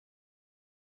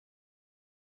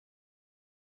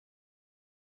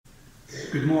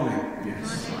Good morning.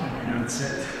 Yes, that's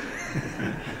it.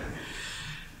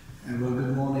 And well,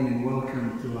 good morning and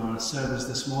welcome to our service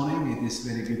this morning. It is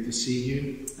very good to see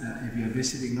you. If you're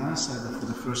visiting us either for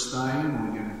the first time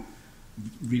or you're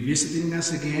revisiting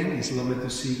us again, it's lovely to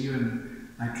see you, and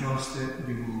I trust that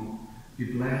you will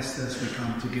be blessed as we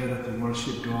come together to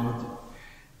worship God.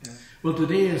 Well,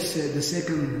 today is the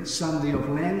second Sunday of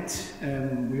Lent.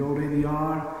 We already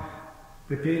are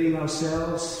preparing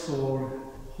ourselves for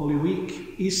Holy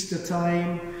Week, Easter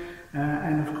time,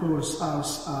 and of course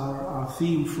our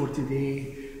theme for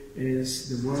today is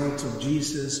the words of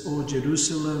Jesus, "O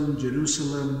Jerusalem,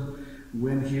 Jerusalem,"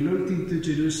 when he looked into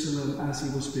Jerusalem as he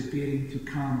was preparing to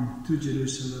come to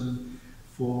Jerusalem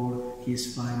for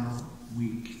his final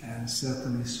week. And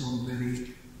certainly some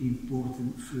very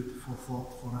important food for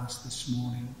thought for us this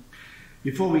morning.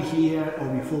 Before we hear or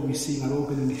before we sing our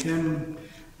opening hymn,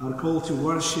 our call to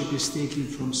worship is taken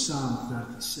from Psalm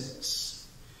 36.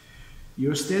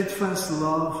 Your steadfast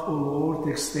love, O Lord,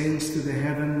 extends to the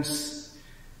heavens,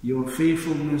 your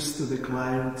faithfulness to the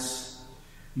clouds.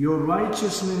 Your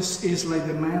righteousness is like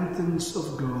the mountains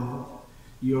of God,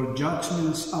 your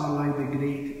judgments are like the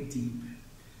great deep.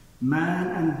 Man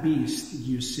and beast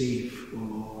you save, O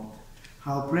Lord.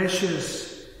 How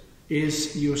precious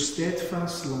is your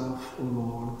steadfast love, O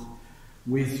Lord.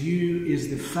 With you is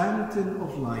the fountain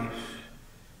of life.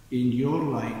 In your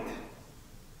light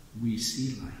we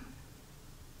see light.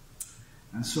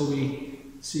 And so we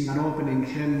sing our opening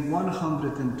hymn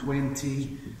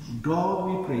 120,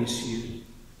 God we praise you,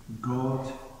 God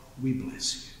we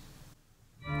bless you.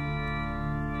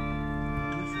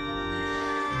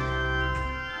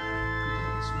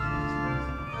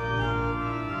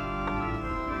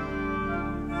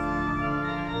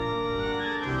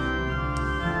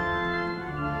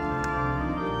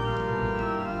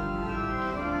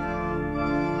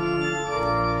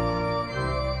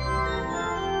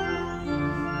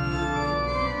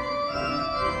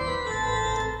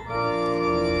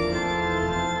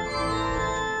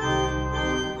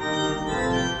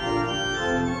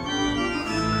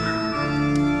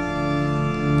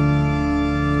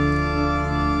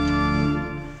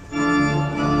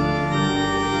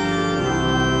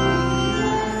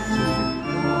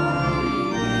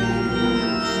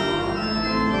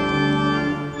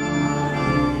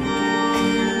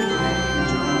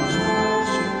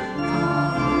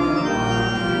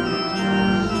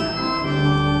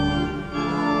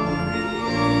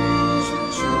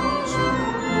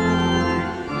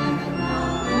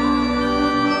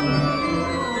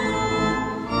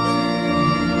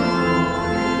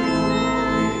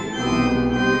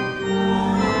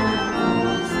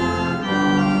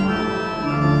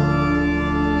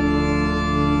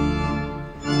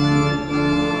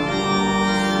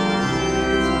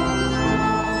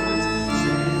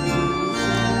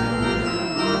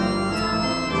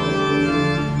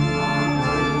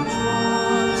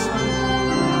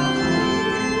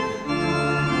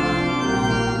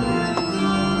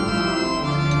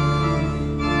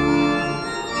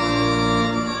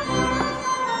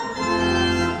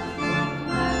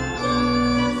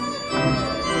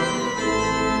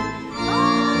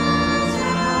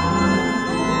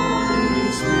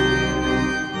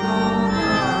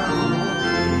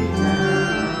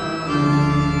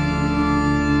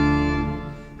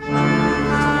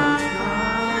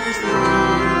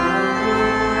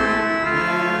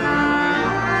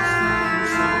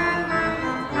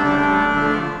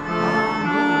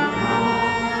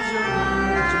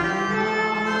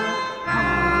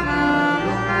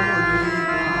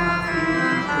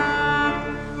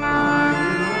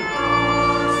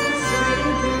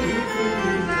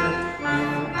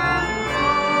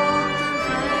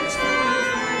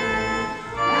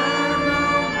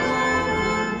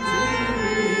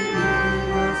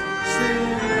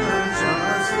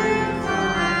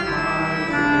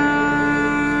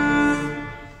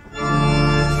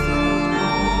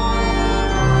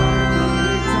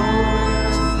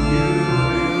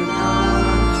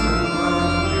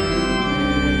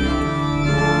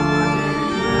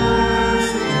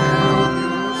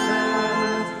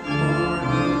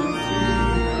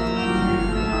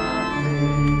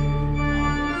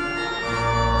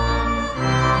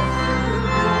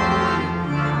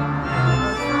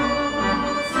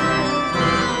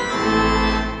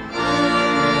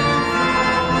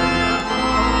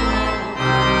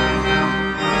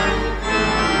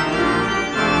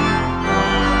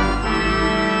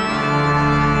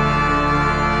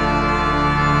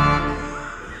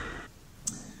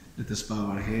 Let us bow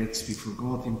our heads before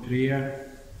God in prayer.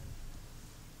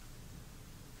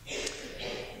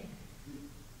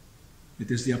 It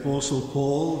is the Apostle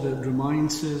Paul that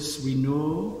reminds us, we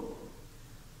know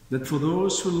that for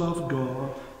those who love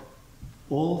God,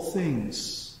 all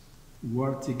things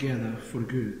work together for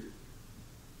good,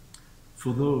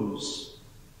 for those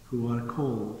who are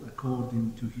called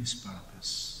according to his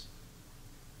purpose.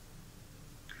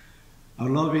 Our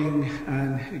loving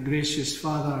and gracious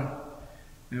Father,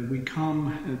 we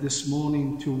come this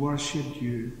morning to worship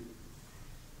you,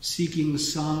 seeking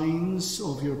signs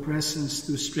of your presence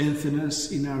to strengthen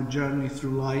us in our journey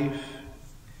through life.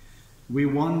 We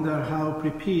wonder how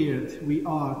prepared we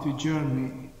are to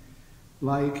journey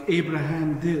like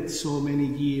Abraham did so many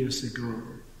years ago,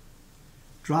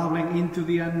 traveling into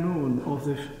the unknown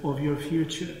of your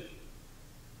future.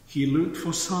 He looked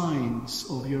for signs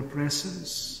of your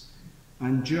presence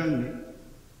and journeyed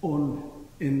on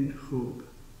in hope,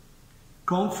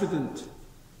 confident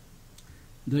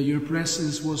that your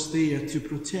presence was there to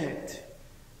protect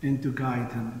and to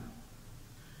guide him.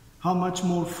 How much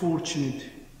more fortunate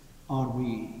are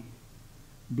we,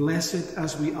 blessed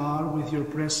as we are with your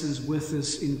presence with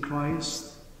us in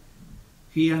Christ.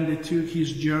 He undertook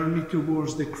his journey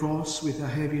towards the cross with a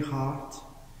heavy heart,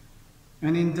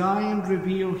 and in dying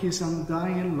revealed his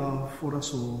undying love for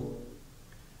us all,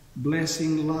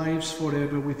 blessing lives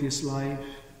forever with his life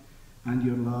and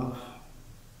your love.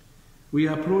 We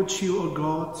approach you, O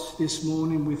God, this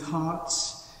morning with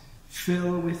hearts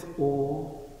filled with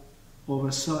awe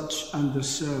over such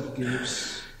undeserved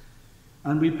gifts.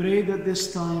 And we pray that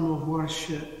this time of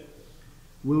worship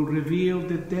will reveal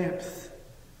the depth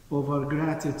of our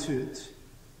gratitude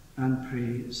and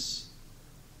praise.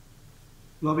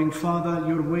 Loving Father,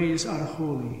 your ways are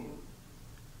holy.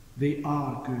 They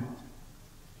are good.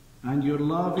 And your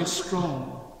love is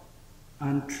strong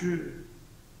and true.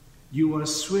 You are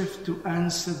swift to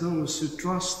answer those who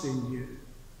trust in you,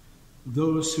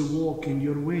 those who walk in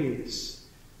your ways,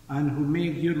 and who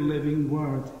make your living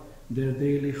word their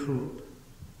daily hope.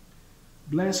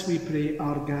 Bless, we pray,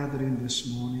 our gathering this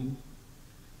morning.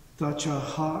 Touch our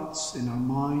hearts and our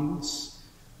minds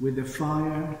with the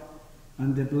fire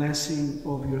and the blessing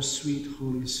of your sweet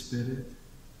Holy Spirit.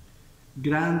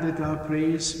 Grant that our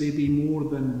praise may be more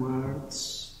than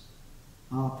words,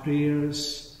 our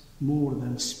prayers more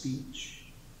than speech,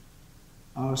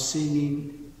 our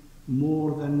singing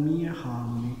more than mere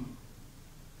harmony.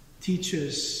 Teach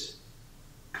us,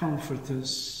 comfort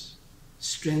us,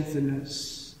 strengthen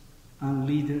us, and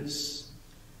lead us,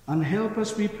 and help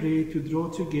us, we pray, to draw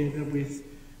together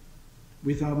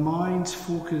with our minds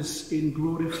focused in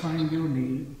glorifying your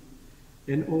name,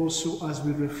 and also as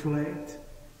we reflect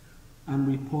and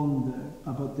we ponder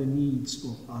about the needs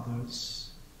of others.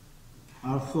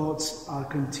 Our thoughts are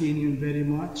continuing very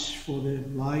much for the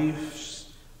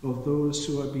lives of those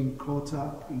who have been caught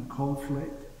up in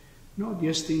conflict, not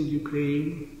just in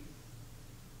Ukraine,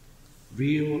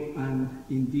 real and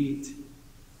indeed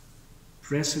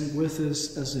present with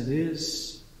us as it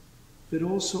is, but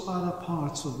also other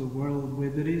parts of the world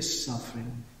where there is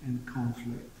suffering and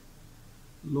conflict.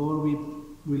 Lord,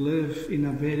 we live in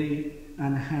a very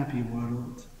unhappy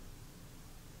world,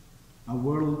 a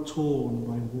world torn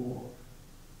by war,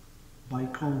 by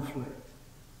conflict.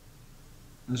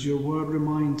 As your word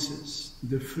reminds us,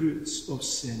 the fruits of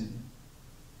sin,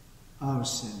 our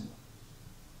sin.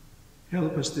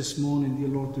 Help us this morning, dear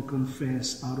Lord, to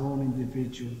confess our own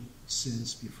individual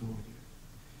sins before you.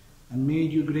 And may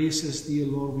you grace us, dear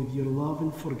Lord, with your love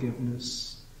and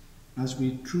forgiveness as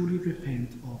we truly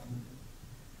repent of them.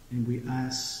 And we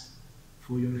ask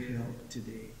for your help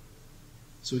today.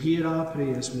 So hear our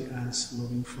prayers, we ask,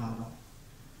 loving Father,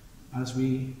 as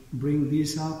we bring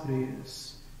these our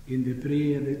prayers in the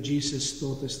prayer that Jesus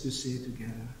taught us to say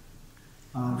together.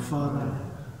 Our Father,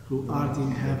 who art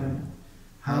in heaven,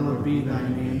 hallowed be thy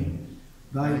name.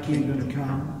 Thy kingdom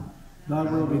come, thy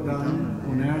will be done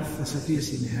on earth as it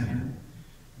is in heaven.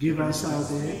 Give us our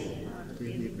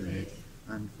daily bread,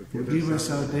 and forgive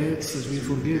us our debts as we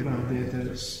forgive our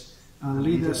debtors. And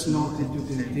lead us not into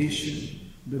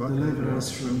temptation, but deliver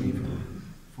us from evil.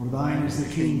 For thine is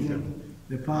the kingdom,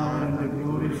 the power and the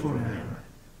glory forever.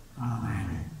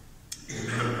 Amen.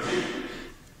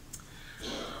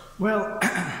 Well,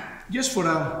 just for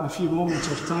a few moments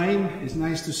of time, it's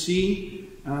nice to see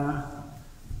our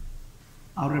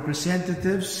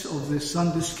representatives of the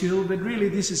Sunday school, but really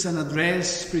this is an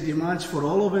address pretty much for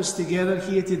all of us together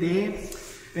here today.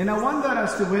 And I wonder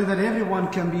as to whether everyone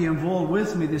can be involved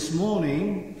with me this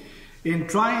morning in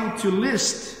trying to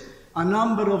list a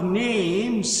number of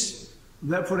names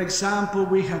that, for example,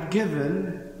 we have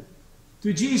given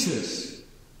to Jesus.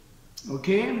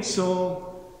 Okay,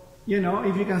 so you know,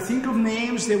 if you can think of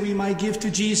names that we might give to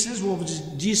Jesus, well,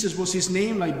 Jesus was his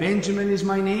name, like Benjamin is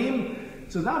my name.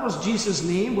 So that was Jesus'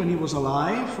 name when he was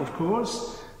alive, of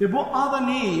course. But what other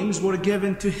names were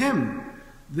given to him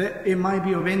that it might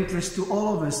be of interest to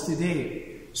all of us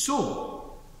today?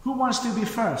 So, who wants to be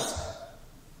first?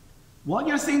 What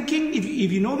you're thinking, if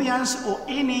you know the answer or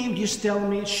a name, just tell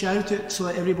me, shout it so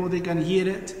that everybody can hear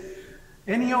it.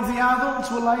 Any of the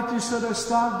adults would like to sort of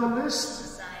start the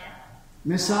list?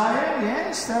 Messiah,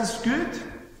 yes, that's good.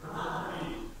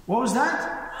 What was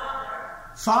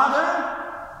that? Father.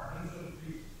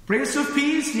 Prince of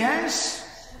Peace,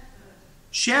 yes.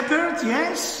 Shepherd,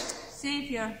 yes.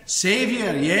 Savior.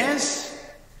 Savior,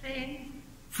 yes.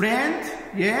 Friend,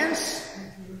 yes.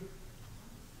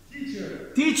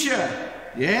 Teacher,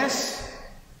 yes.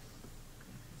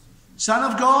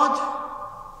 Son of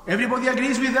God, everybody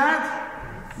agrees with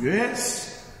that?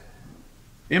 Yes.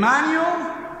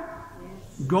 Emmanuel,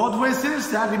 God with us.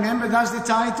 That, remember, that's the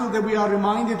title that we are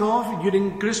reminded of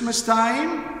during Christmas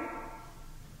time.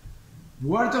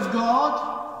 Word of God,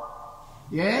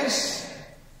 yes.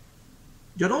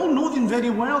 You're all nodding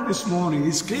very well this morning.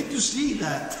 It's great to see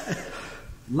that.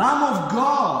 Lamb of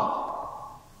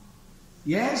God,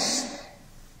 yes.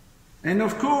 And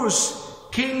of course,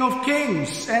 King of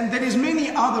Kings, and there is many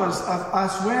others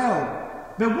as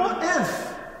well. But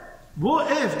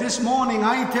what if this morning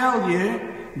I tell you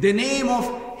the name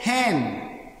of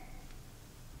Hen?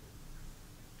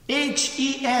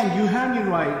 H-E-N, you heard me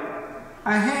right.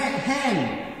 A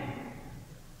hen.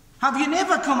 Have you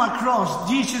never come across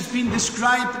Jesus being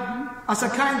described as a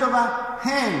kind of a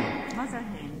hen? What's a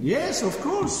hen? Yes, of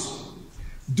course.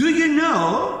 Do you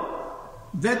know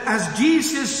that as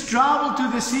Jesus traveled to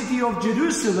the city of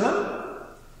Jerusalem,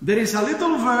 there is a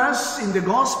little verse in the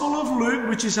Gospel of Luke,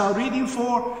 which is our reading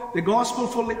for the Gospel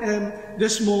for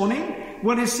this morning,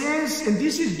 where it says, and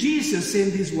this is Jesus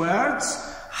saying these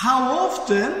words, how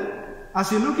often, as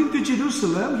he looked into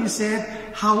Jerusalem, he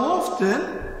said, how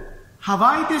often have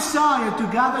I desired to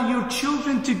gather your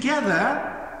children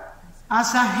together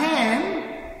as a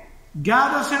hen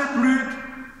gathers her brood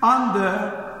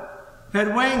under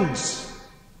her wings.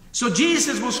 So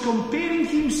Jesus was comparing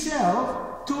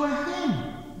himself to a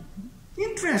hen.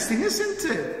 Interesting,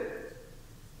 isn't it?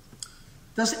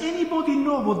 Does anybody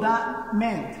know what that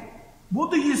meant?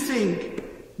 What do you think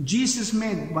Jesus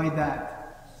meant by that?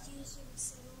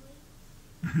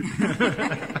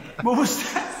 What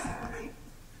was that?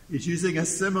 He's using a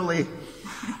simile.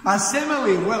 A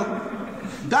simile. Well,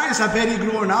 that is a very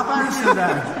grown-up answer,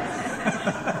 that.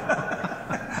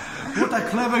 What a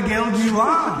clever girl you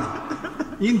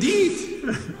are. Indeed.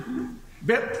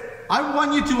 But I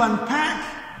want you to unpack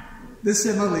the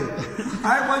simile.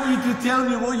 I want you to tell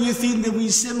me what you think the wee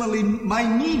simile might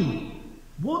mean.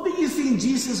 What do you think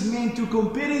Jesus meant to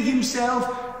comparing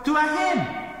himself to a hen?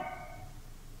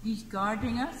 He's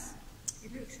guarding us.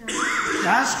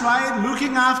 That's right,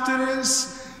 looking after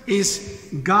us, is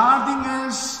guarding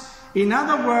us. In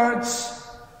other words,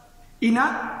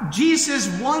 Jesus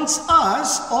wants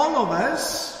us, all of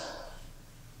us,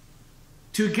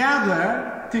 to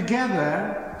gather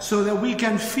together so that we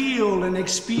can feel and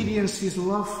experience his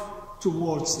love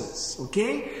towards us,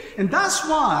 okay? And that's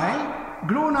why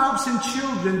grown-ups and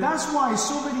children, that's why it's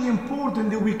so very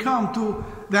important that we come to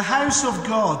the house of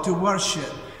God to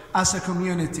worship as a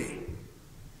community.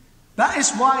 That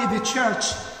is why the church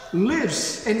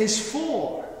lives and is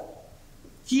for.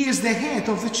 He is the head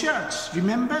of the church.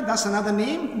 Remember, that's another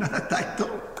name, another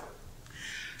title.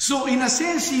 So in a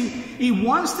sense, he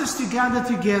wants us to gather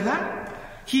together.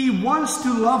 He wants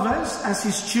to love us as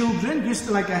his children,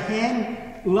 just like a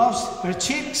hen loves her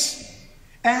chicks,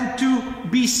 and to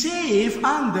be safe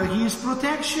under his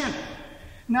protection.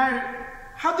 Now,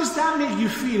 how does that make you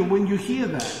feel when you hear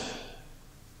that?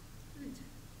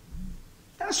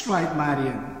 That's right,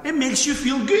 Marian. It makes you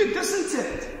feel good, doesn't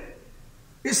it?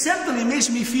 It certainly makes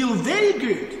me feel very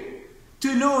good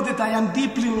to know that I am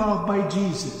deeply loved by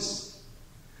Jesus.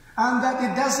 And that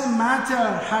it doesn't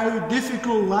matter how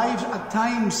difficult life at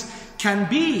times can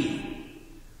be,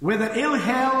 whether ill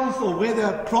health or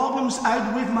whether problems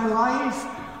outweigh my life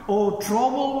or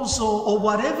troubles or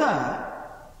whatever.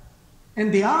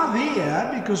 And they are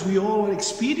there because we all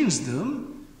experience them.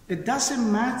 It doesn't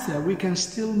matter, we can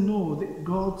still know that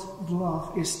God's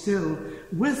love is still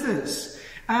with us.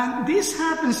 And this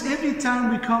happens every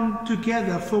time we come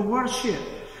together for worship.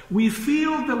 We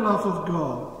feel the love of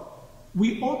God.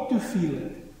 We ought to feel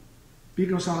it,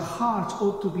 because our hearts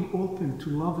ought to be open to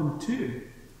love him too.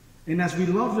 And as we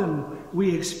love him,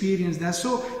 we experience that.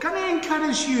 So can I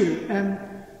encourage you,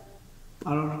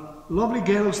 our lovely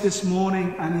girls this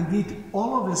morning, and indeed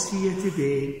all of us here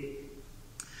today,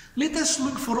 Let us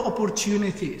look for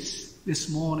opportunities this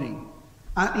morning,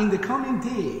 and in the coming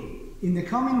day, in the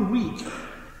coming week,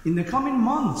 in the coming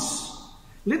months.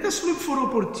 Let us look for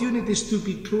opportunities to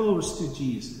be close to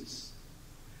Jesus.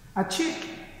 A chick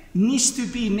needs to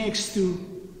be next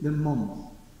to the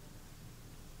mom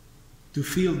to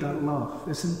feel that love,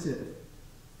 isn't it?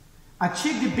 A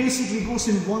chick that basically goes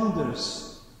and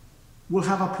wanders will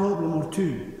have a problem or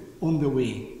two on the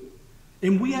way.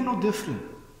 And we are no different.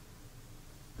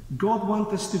 God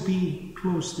wants us to be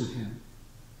close to him.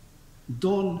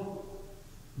 Don't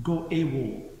go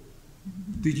AWOL,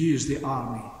 to use the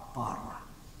army parlor.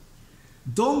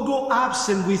 Don't go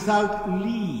absent without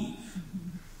leave.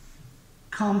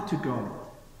 Come to God.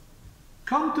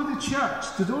 Come to the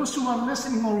church. To those who are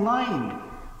listening online,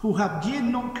 who have yet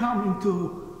not come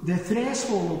into the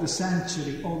threshold of the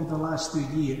sanctuary over the last 2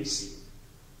 years,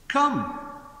 come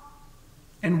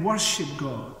and worship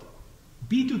God.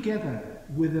 Be together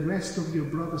with the rest of your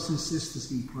brothers and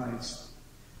sisters in Christ.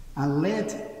 And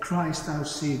let Christ our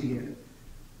Savior,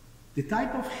 the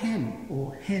type of him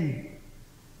or hen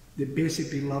that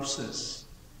basically loves us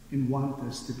and wants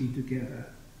us to be together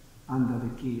under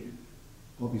the care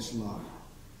of his love.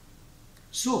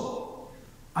 So,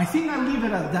 I think I'll leave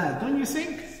it at that, don't you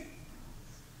think?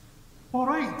 All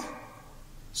right.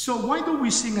 So why don't we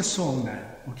sing a song now,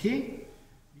 okay?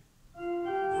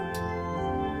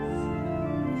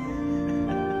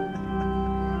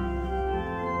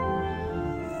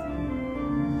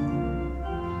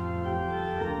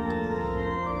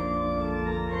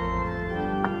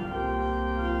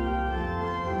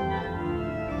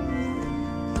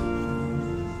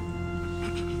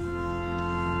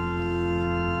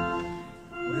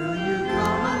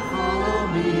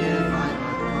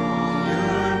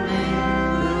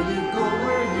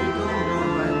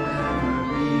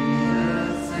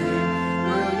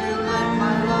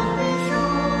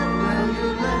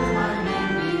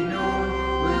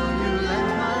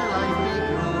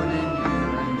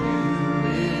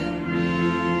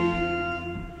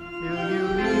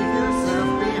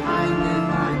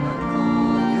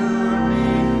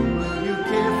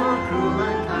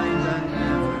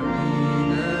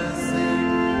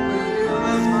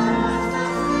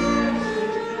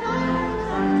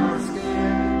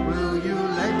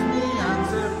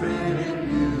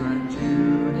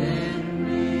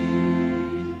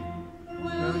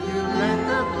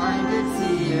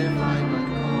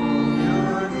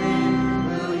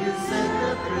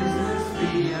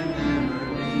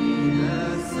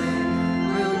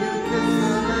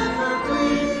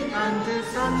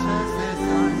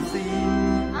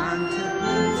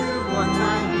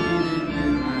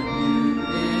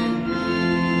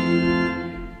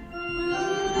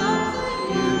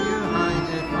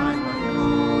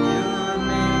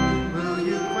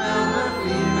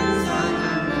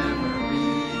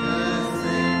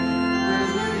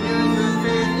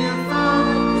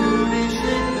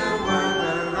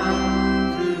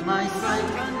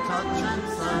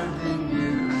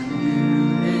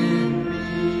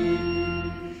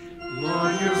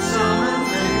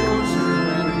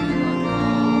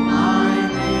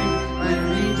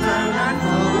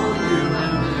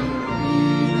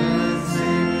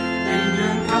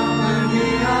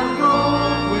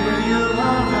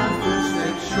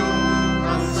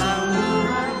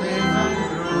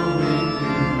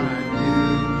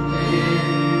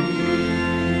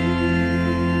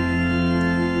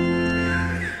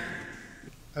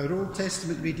 Our Old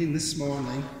Testament reading this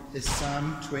morning is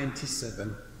Psalm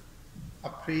 27, a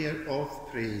prayer of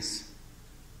praise.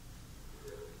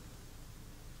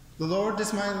 The Lord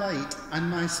is my light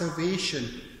and my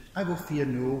salvation. I will fear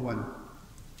no one.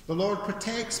 The Lord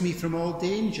protects me from all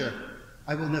danger.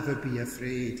 I will never be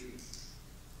afraid.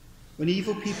 When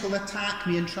evil people attack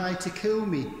me and try to kill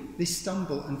me, they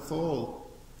stumble and fall.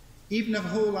 Even if a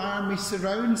whole army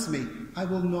surrounds me, I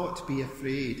will not be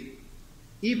afraid.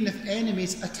 Even if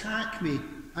enemies attack me,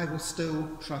 I will still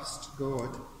trust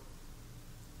God.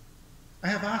 I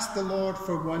have asked the Lord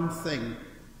for one thing.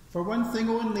 For one thing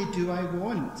only do I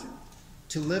want,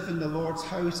 to live in the Lord's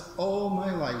house all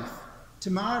my life,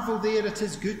 to marvel there at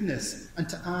his goodness and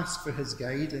to ask for his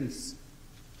guidance.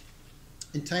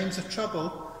 In times of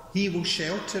trouble, he will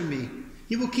shelter me.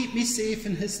 He will keep me safe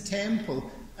in his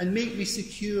temple and make me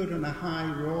secure on a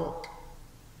high rock.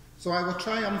 So I will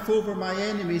triumph over my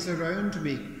enemies around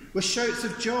me. With shouts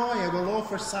of joy I will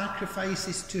offer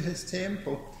sacrifices to his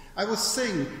temple. I will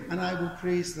sing and I will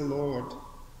praise the Lord.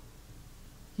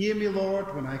 Hear me,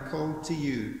 Lord, when I call to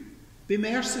you. Be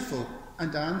merciful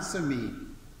and answer me.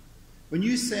 When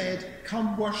you said,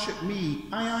 "Come worship me,"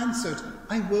 I answered,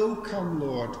 "I will come,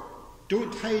 Lord.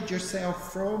 Don't hide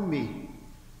yourself from me."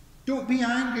 Don't be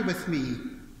angry with me.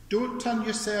 Don't turn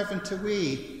your servant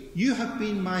away. You have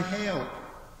been my help.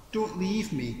 Don't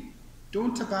leave me.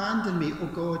 Don't abandon me, O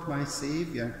God, my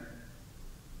Saviour.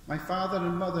 My father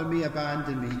and mother may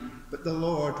abandon me, but the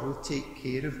Lord will take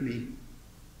care of me.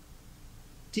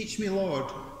 Teach me,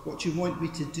 Lord, what you want me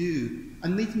to do,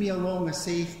 and lead me along a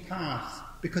safe path,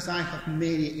 because I have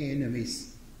many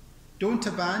enemies. Don't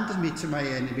abandon me to my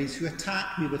enemies who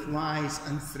attack me with lies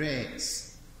and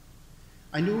threats.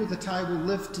 I know that I will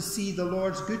live to see the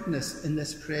Lord's goodness in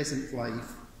this present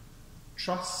life.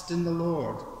 Trust in the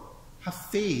Lord. Have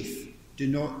faith. Do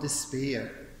not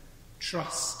despair.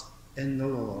 Trust in the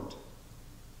Lord.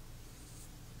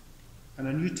 And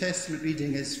our New Testament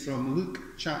reading is from Luke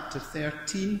chapter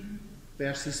 13,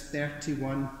 verses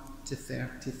 31 to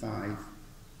 35.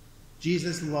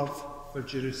 Jesus' love for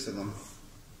Jerusalem.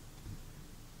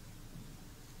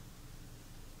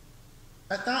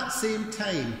 At that same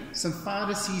time, some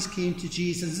Pharisees came to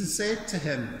Jesus and said to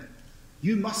him,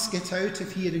 "You must get out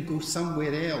of here and go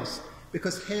somewhere else,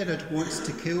 because Herod wants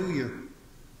to kill you."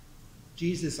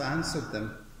 Jesus answered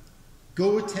them,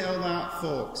 "Go tell that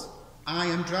fox, I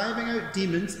am driving out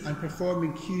demons and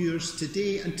performing cures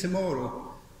today and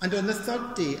tomorrow, and on the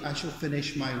third day I shall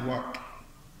finish my work.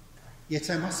 Yet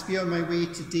I must be on my way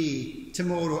today,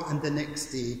 tomorrow, and the next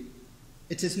day.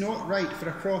 It is not right for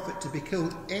a prophet to be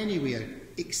killed anywhere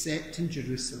except in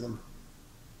Jerusalem.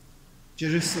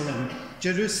 Jerusalem,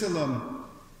 Jerusalem,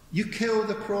 you kill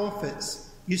the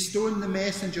prophets, you stone the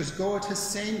messengers God has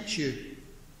sent you.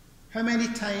 How many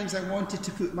times I wanted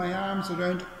to put my arms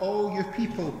around all your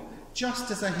people,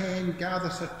 just as a hen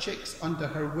gathers her chicks under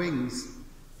her wings,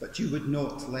 but you would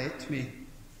not let me.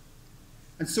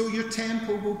 And so your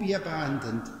temple will be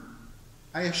abandoned.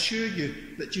 I assure you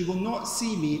that you will not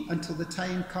see me until the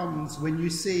time comes when you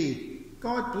say,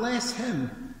 'God bless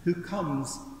him who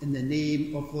comes in the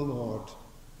name of the Lord.'"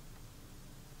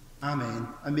 Amen.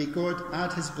 And may God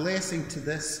add his blessing to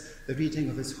this, the reading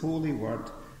of his holy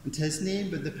word, and to his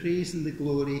name be the praise and the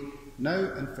glory,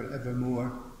 now and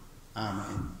forevermore.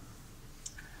 Amen.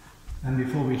 And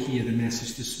before we hear the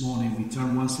message this morning, we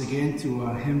turn once again to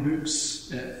our hymn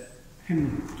books,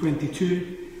 hymn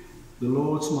 22, "The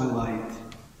Lord's my light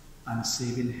and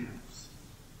saving help."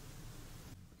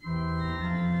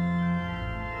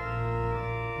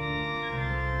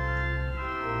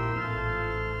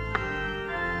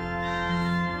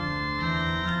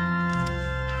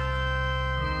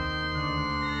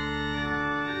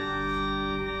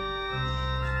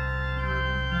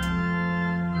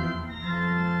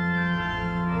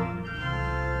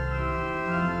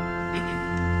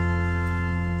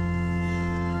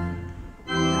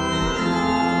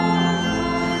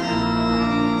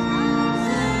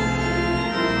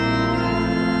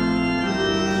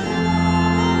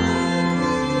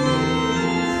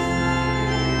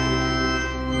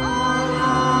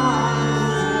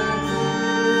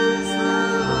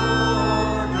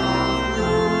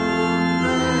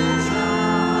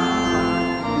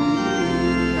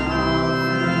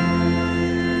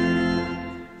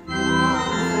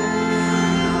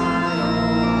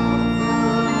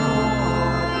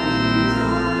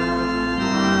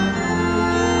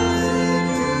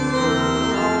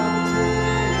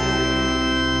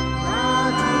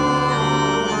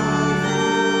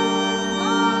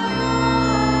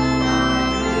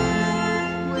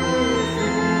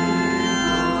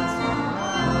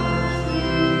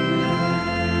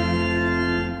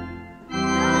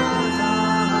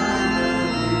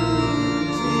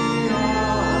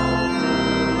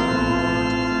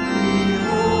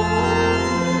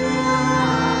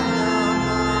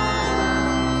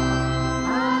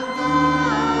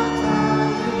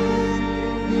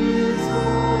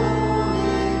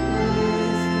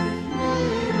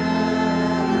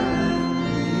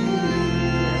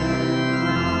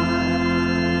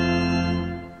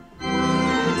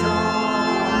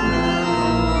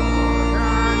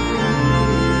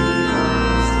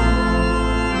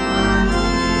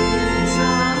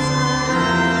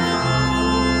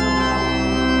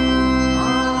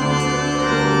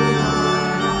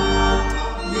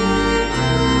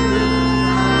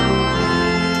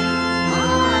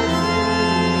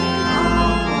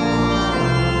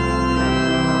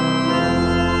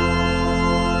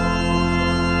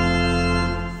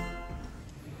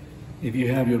 If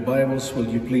you have your Bibles, will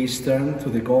you please turn to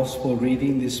the Gospel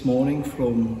reading this morning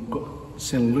from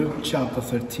St. Luke chapter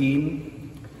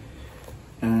 13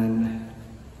 and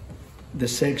the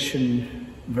section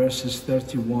verses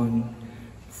 31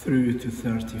 through to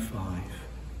 35.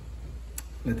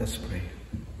 Let us pray.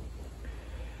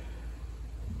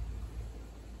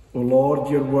 O Lord,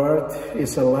 your word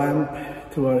is a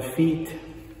lamp to our feet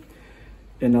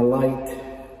and a light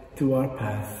to our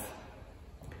path.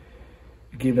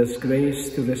 Give us grace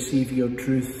to receive your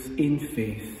truth in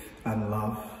faith and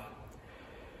love,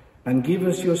 and give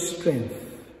us your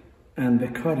strength and the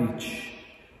courage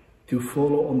to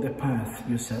follow on the path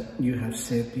you have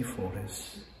set before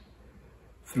us.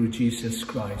 Through Jesus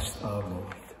Christ our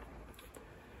Lord.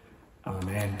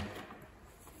 Amen.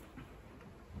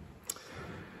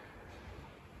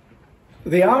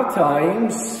 There are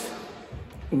times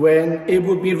when it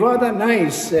would be rather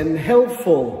nice and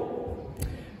helpful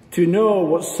to know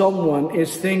what someone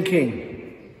is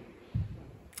thinking.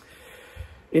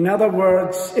 In other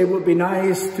words, it would be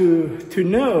nice to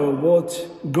know what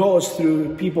goes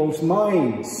through people's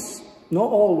minds. Not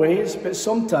always, but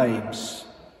sometimes.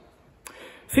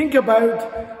 Think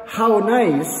about how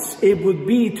nice it would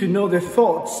be to know the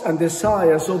thoughts and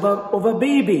desires of a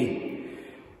baby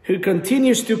who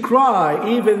continues to cry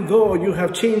even though you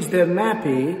have changed their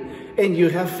nappy and you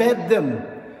have fed them,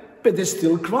 but they're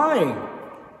still crying.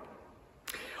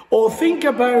 Or think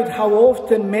about how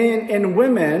often men and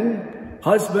women,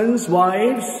 husbands,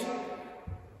 wives,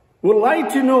 would like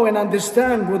to know and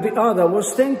understand what the other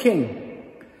was thinking.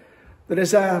 There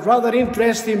is a rather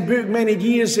interesting book many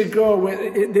years ago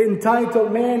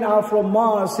entitled Men Are From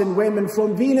Mars and Women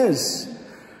From Venus.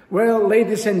 Well,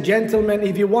 ladies and gentlemen,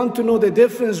 if you want to know the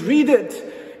difference, read it.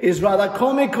 It's rather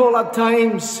comical at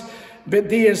times, but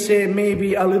dare say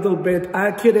maybe a little bit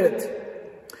accurate.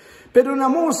 But in a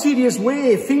more serious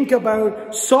way, think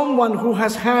about someone who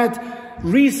has had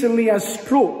recently a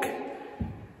stroke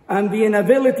and the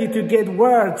inability to get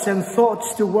words and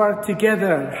thoughts to work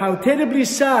together. How terribly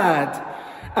sad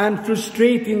and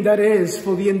frustrating that is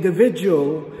for the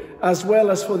individual as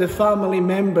well as for the family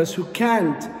members who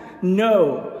can't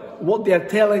know what they are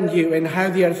telling you and how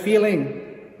they are feeling.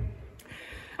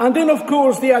 And then, of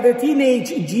course, there are the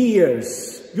teenage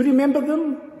years. You remember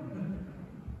them?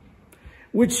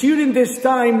 Which during this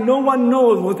time, no one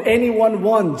knows what anyone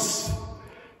wants,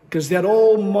 because they're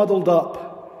all muddled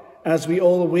up, as we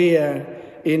all were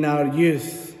in our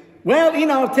youth. Well,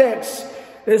 in our text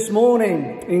this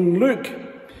morning, in Luke,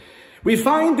 we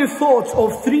find the thoughts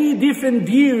of three different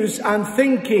views and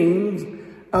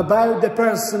thinking about the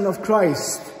person of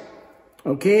Christ.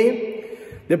 Okay?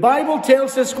 The Bible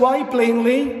tells us quite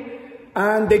plainly,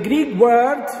 and the Greek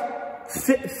word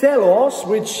thelos,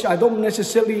 which I don't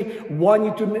necessarily want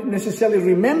you to necessarily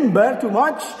remember too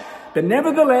much, but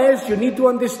nevertheless, you need to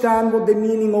understand what the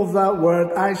meaning of that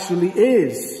word actually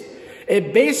is.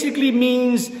 It basically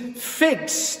means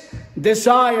fixed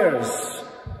desires,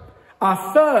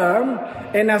 a firm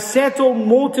and a settled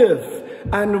motive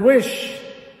and wish.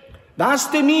 That's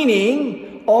the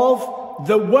meaning of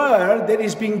the word that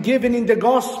is being given in the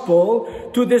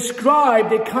gospel to describe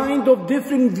the kind of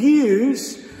different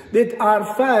views that are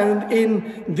found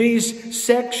in this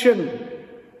section.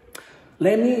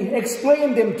 Let me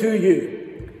explain them to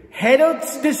you.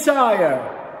 Herod's desire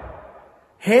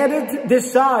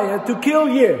to kill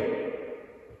you.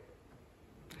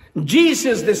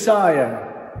 Jesus' desire.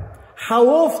 How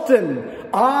often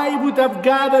I would have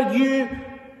gathered you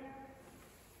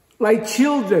like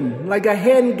children, like a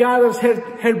hen gathers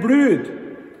her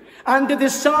brood. And the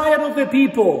desire of the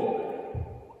people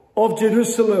of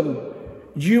Jerusalem,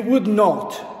 you would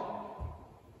not.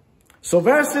 So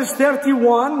verses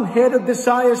 31, Herod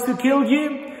desires to kill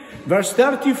you. Verse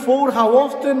 34, how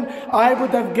often I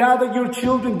would have gathered your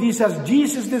children. This is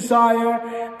Jesus' desire.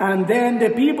 And then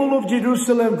the people of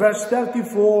Jerusalem, verse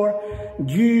 34,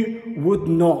 you would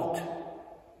not.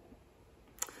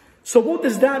 So what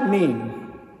does that mean?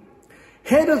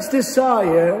 Herod's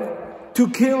desire to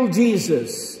kill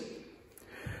Jesus.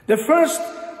 The first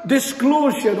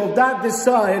disclosure of that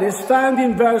desire is found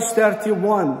in verse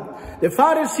 31. The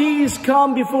Pharisees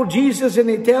come before Jesus and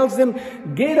he tells them,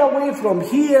 get away from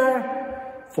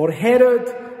here, for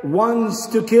Herod wants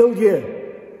to kill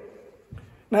you.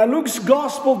 Now Luke's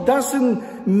gospel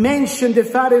doesn't mention the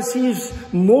Pharisees'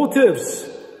 motives.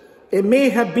 It may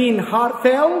have been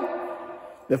heartfelt.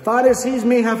 The Pharisees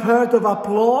may have heard of a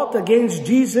plot against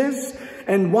Jesus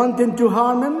and wanted to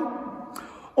harm him.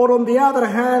 Or on the other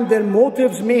hand, their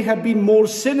motives may have been more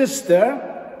sinister.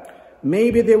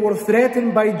 Maybe they were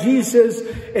threatened by Jesus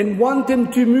and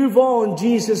wanted to move on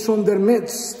Jesus from their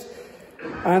midst.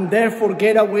 And therefore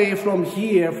get away from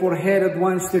here, for Herod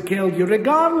wants to kill you.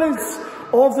 Regardless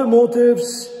of the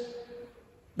motives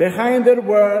behind their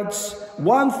words,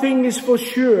 one thing is for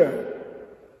sure.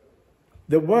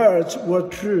 The words were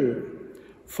true.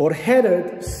 For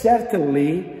Herod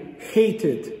certainly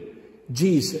hated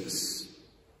Jesus.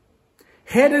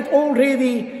 Herod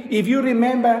already, if you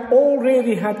remember,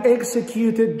 already had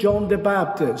executed John the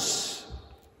Baptist.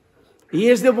 He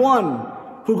is the one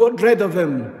who got rid of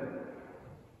him.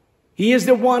 He is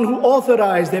the one who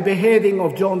authorized the beheading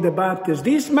of John the Baptist.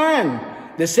 This man,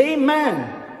 the same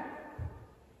man,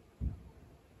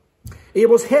 he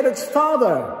was Herod's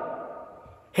father,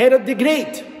 Herod the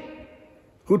Great,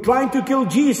 who tried to kill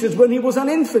Jesus when he was an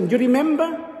infant. Do you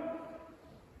remember?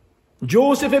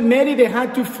 Joseph and Mary, they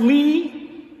had to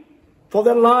flee for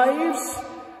their lives,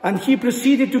 and he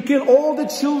proceeded to kill all the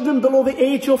children below the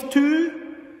age of 2.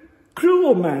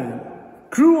 Cruel man,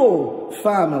 cruel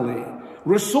family,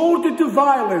 resorted to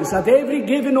violence at every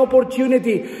given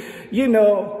opportunity. You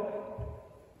know,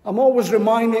 I'm always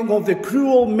reminding of the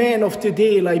cruel men of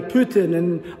today, like Putin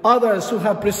and others who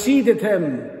have preceded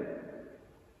him.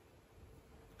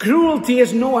 Cruelty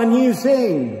is not a new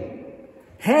thing.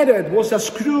 Herod was as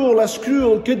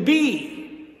cruel could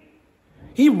be.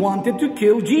 He wanted to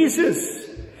kill Jesus.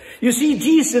 You see,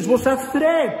 Jesus was a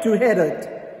threat to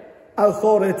Herod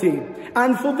authority,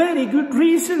 and for very good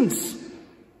reasons.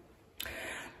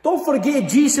 Don't forget,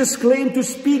 Jesus claimed to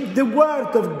speak the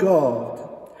word of God.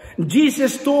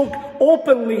 Jesus talked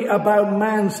openly about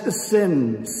man's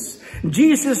sins.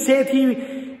 Jesus said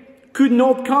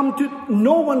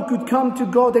no one could come to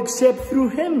God except through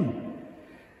him.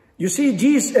 You see,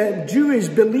 Jews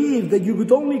believed that you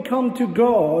could only come to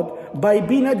God by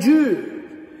being a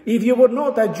Jew. If you were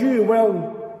not a Jew,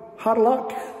 well, hard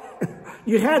luck.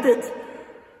 You had it.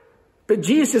 But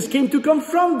Jesus came to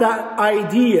confront that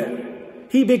idea.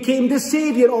 He became the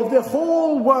Savior of the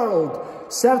whole world,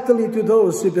 certainly to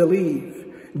those who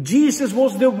believe. Jesus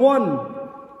was the one.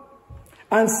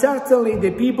 And certainly the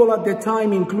people at the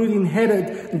time, including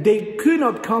Herod, they could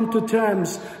not come to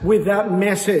terms with that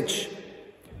message.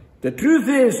 The truth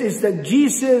is that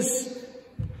Jesus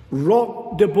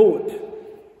rocked the boat.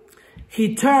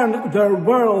 He turned their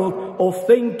world of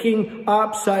thinking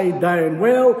upside down.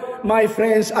 Well, my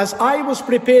friends, as I was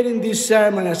preparing this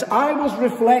sermon, as I was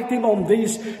reflecting on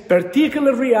this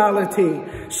particular reality,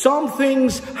 some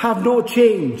things have not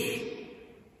changed.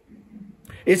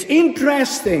 It's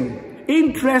interesting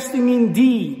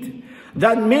indeed,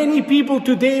 that many people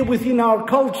today within our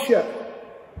culture,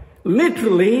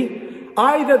 literally,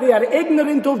 either they are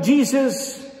ignorant of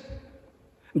Jesus,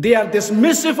 they are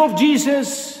dismissive of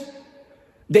Jesus,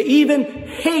 they even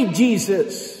hate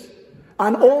Jesus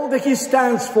and all that he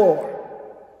stands for.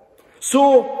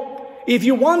 So, if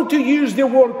you want to use the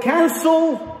word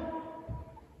cancel,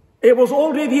 it was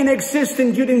already in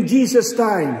existence during Jesus'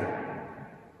 time.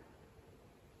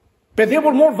 But they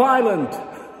were more violent.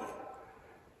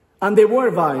 And they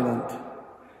were violent.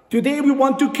 Today we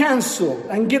want to cancel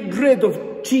and get rid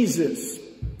of Jesus,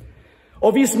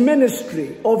 of his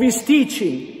ministry, of his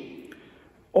teaching,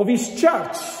 of his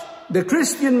church, the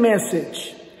Christian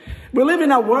message. We live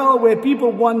in a world where people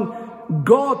want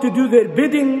God to do their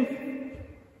bidding.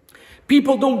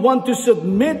 People don't want to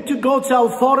submit to God's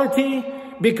authority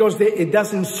because it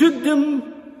doesn't suit them,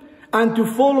 and to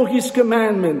follow his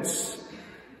commandments.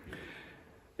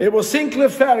 It was Sinclair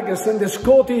Ferguson, the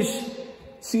Scottish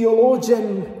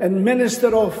theologian and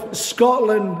minister of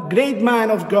Scotland, great man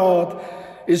of God.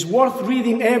 Is worth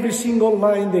reading every single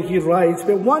line that he writes.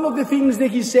 But one of the things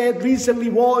that he said recently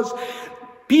was,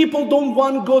 people don't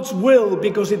want God's will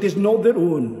because it is not their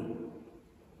own.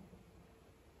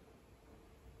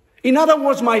 In other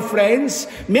words, my friends,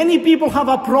 many people have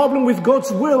a problem with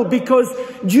God's will because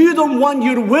you don't want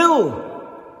your will.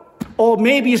 Or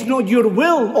maybe it's not your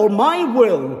will or my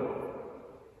will.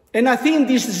 And I think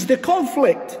this is the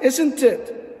conflict, isn't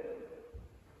it?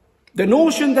 The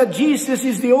notion that Jesus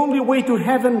is the only way to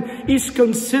heaven is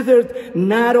considered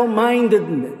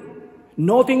narrow-minded,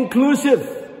 not inclusive.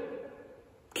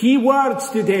 Key words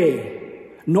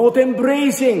today, not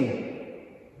embracing.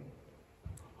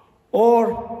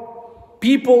 Or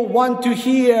people want to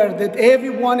hear that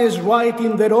everyone is right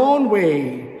in their own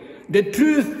way. The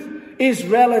truth is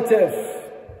relative.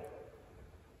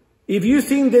 If you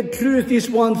think that truth is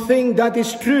one thing, that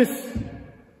is truth.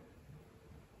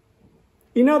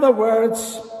 In other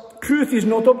words, truth is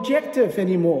not objective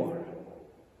anymore.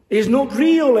 It's not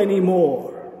real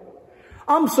anymore.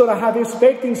 I'm sort of half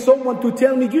expecting someone to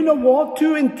tell me, you know what,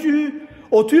 2 and 2,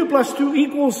 or 2 plus 2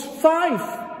 equals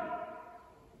 5.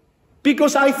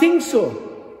 Because I think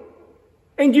so.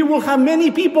 And you will have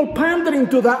many people pandering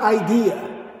to that idea.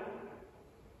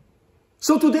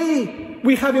 So today,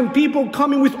 we're having people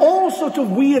coming with all sorts of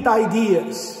weird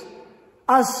ideas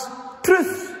as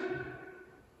truth.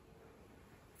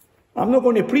 I'm not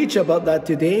going to preach about that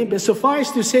today, but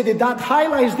suffice to say that that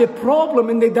highlights the problem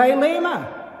and the dilemma.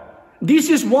 This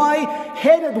is why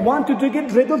Herod wanted to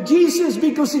get rid of Jesus,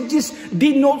 because it just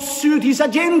did not suit his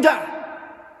agenda.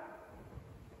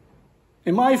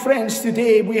 And my friends,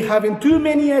 today we having too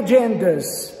many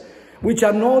agendas which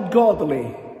are not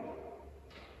godly.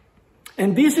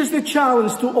 And this is the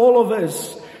challenge to all of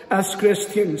us as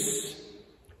Christians.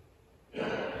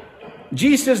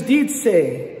 Jesus did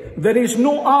say, there is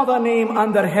no other name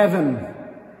under heaven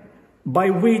by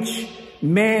which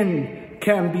men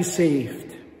can be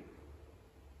saved.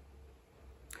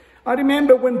 I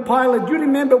remember when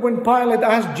Pilate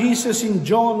asked Jesus in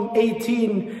John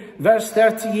 18, verse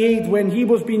 38, when he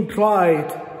was being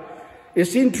tried.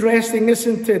 It's interesting,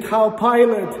 isn't it, how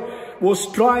Pilate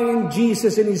was trying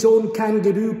Jesus in his own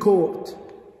kangaroo court,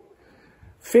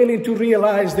 failing to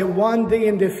realize that one day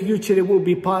in the future it will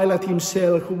be Pilate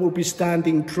himself who will be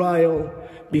standing trial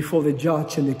before the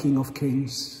judge and the King of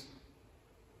Kings.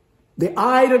 The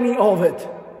irony of it.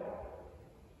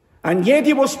 And yet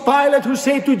it was Pilate who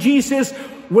said to Jesus,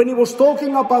 when he was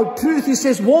talking about truth, he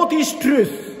says, what is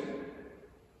truth?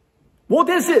 What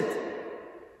is it?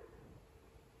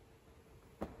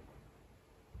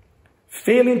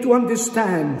 Failing to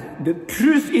understand the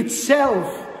truth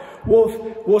itself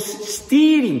was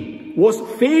steering, was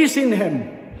facing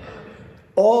him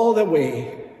all the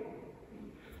way.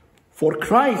 For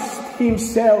Christ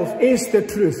himself is the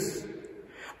truth.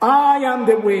 I am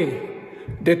the way,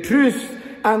 the truth,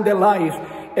 and the life.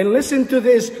 And listen to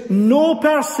this, no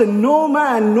person, no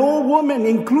man, no woman,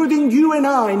 including you and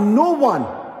I, no one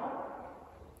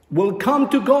will come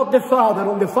to God the Father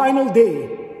on the final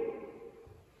day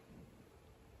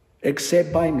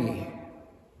except by me.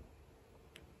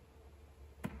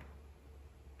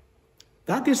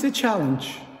 That is the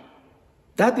challenge.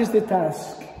 That is the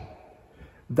task.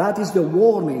 That is the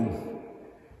warning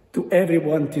to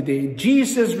everyone today.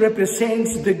 Jesus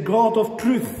represents the God of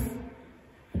truth,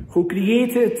 who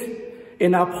created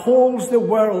and upholds the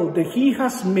world that he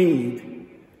has made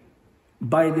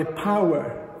by the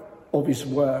power of his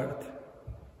word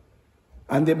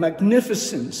and the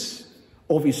magnificence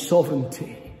of his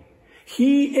sovereignty.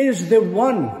 He is the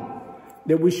one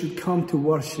that we should come to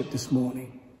worship this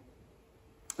morning.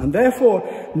 And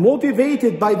therefore,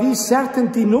 motivated by this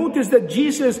certainty, notice that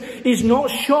Jesus is not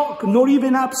shocked nor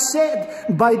even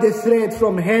upset by the threat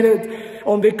from Herod.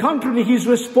 On the contrary, his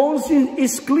response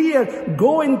is clear.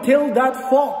 Go and tell that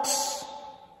fox.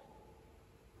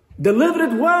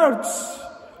 Deliberate words.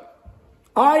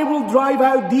 I will drive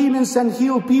out demons and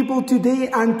heal people today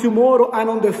and tomorrow, and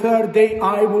on the third day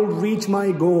I will reach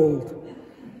my goal.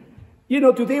 You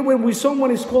know, today when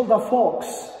someone is called a fox,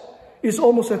 it's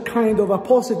almost a kind of a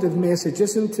positive message,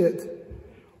 isn't it?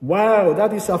 Wow,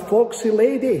 that is a foxy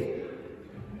lady.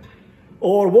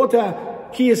 Or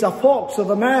he is a fox of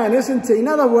a man, isn't he? In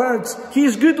other words, he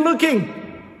is good looking.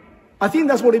 I think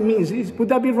that's what it means. Would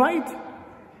that be right?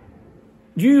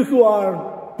 You who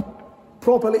are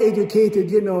properly educated,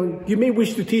 you know, you may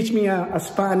wish to teach me a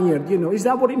Spaniard, you know. Is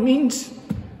that what it means?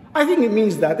 I think it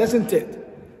means that, doesn't it?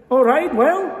 All right,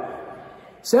 well,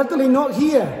 certainly not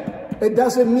here. It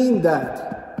doesn't mean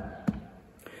that.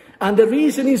 And the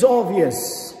reason is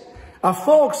obvious. A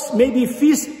fox may be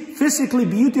physically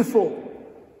beautiful,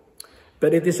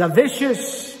 but it is a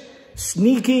vicious,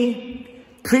 sneaky,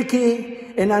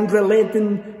 tricky, and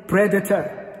unrelenting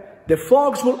predator. The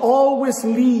fox will always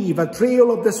leave a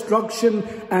trail of destruction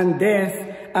and death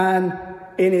and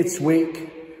in its wake.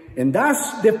 And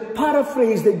that's the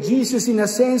paraphrase that Jesus, in a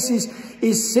sense,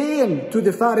 is saying to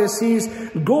the Pharisees,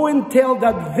 go and tell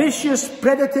that vicious,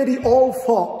 predatory old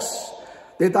fox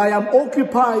that I am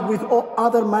occupied with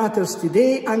other matters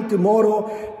today and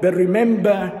tomorrow, but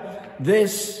remember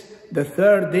this, the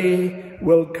third day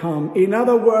will come. In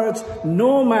other words,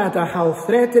 no matter how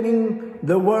threatening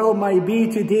the world might be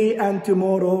today and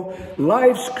tomorrow,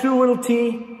 life's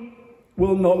cruelty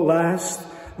will not last.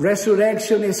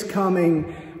 Resurrection is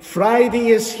coming. Friday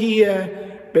is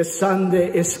here, but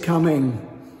Sunday is coming.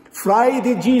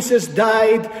 Friday Jesus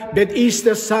died, but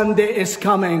Easter Sunday is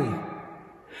coming.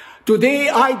 Today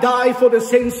I die for the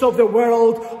sins of the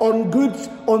world.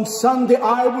 On Sunday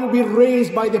I will be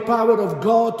raised by the power of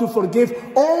God to forgive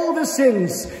all the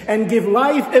sins and give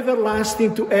life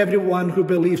everlasting to everyone who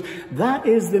believes. That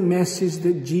is the message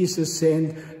that Jesus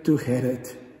sent to Herod.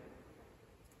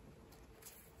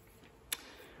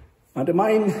 I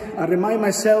remind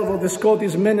myself of the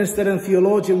Scottish minister and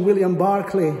theologian William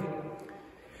Barclay,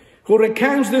 who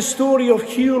recounts the story of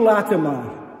Hugh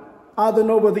Latimer. I don't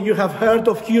know whether you have heard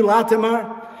of Hugh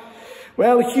Latimer.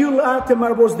 Well, Hugh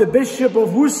Latimer was the Bishop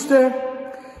of Worcester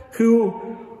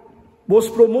who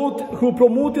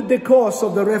promoted the cause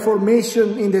of the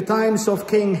Reformation in the times of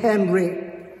King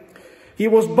Henry. He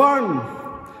was burned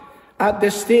at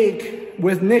the stake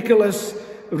with Nicholas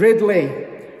Ridley,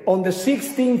 on the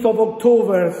 16th of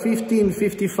October,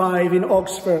 1555 in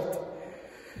Oxford.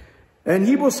 And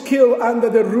he was killed under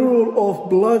the rule of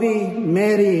Bloody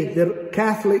Mary, the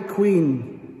Catholic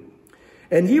Queen.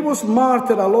 And he was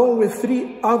martyred along with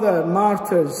 3 other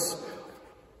martyrs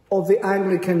of the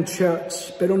Anglican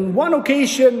Church. But on one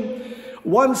occasion,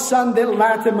 one Sunday,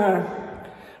 Latimer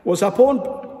was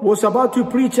about to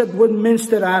preach at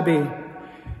Westminster Abbey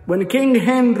when King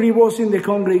Henry was in the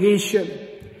congregation.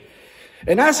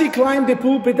 And as he climbed the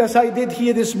pulpit, as I did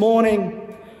here this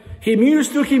morning, he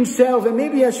mused to himself, and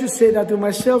maybe I should say that to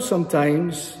myself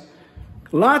sometimes,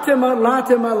 Latimer,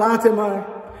 Latimer, Latimer,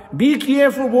 be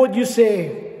careful what you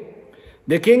say.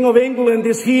 The King of England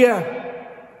is here.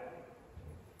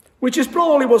 Which is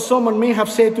probably what someone may have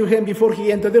said to him before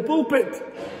he entered the pulpit.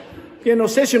 You know,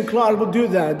 Session Clark would do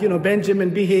that. You know,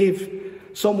 Benjamin, behave.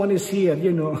 Someone is here,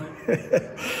 you know.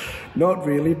 Not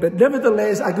really, but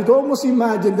nevertheless, I could almost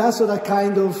imagine that sort of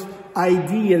kind of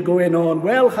idea going on.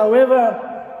 Well, however,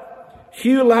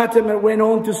 Hugh Latimer went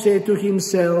on to say to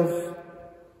himself,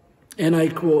 and I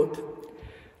quote,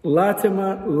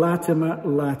 Latimer, Latimer,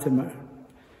 Latimer,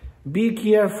 be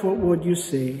careful what you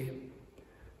say,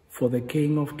 for the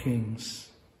King of Kings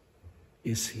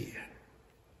is here.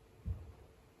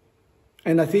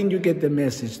 And I think you get the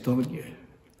message, don't you?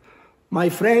 My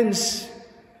friends,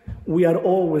 we are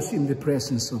always in the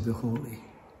presence of the Holy.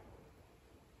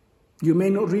 You may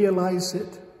not realize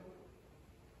it.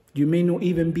 You may not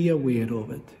even be aware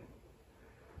of it.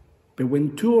 But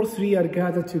when 2 or 3 are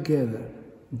gathered together,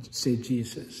 say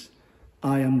Jesus,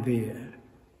 I am there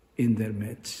in their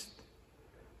midst.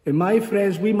 And my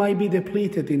friends, we might be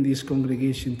depleted in this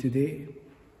congregation today,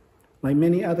 like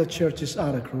many other churches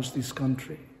are across this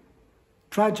country.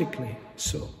 Tragically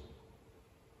so.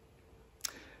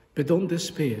 But don't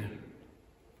despair,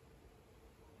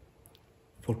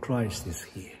 for Christ is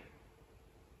here.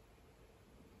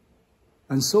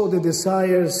 And so the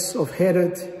desires of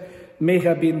Herod may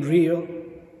have been real,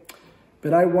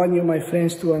 but I want you, my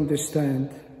friends, to understand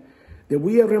that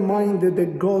we are reminded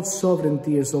that God's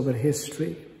sovereignty is over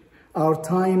history. Our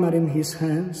time are in His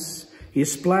hands.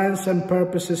 His plans and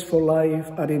purposes for life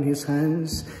are in His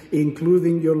hands,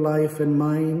 including your life and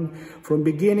mine. From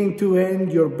beginning to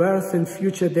end, your birth and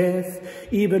future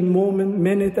death, even moment,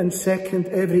 minute and second,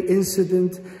 every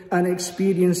incident and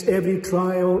experience, every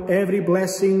trial, every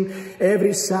blessing,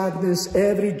 every sadness,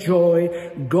 every joy.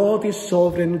 God is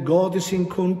sovereign, God is in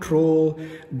control,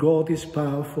 God is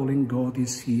powerful, and God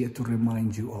is here to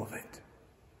remind you of it.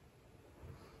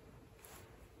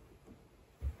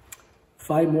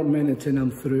 5 more minutes and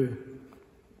I'm through.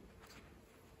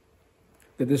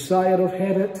 The desire of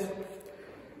Herod,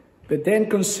 but then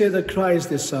consider Christ's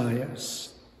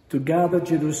desires to gather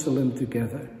Jerusalem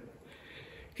together.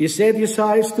 He set his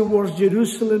eyes towards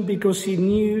Jerusalem because he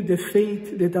knew the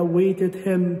fate that awaited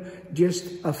him just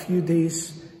a few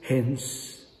days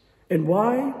hence. And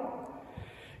why?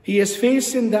 He is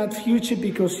facing that future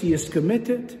because he is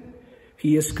committed,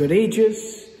 he is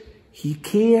courageous, he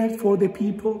cared for the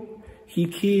people, he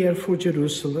cared for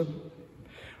Jerusalem.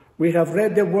 We have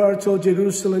read the words, O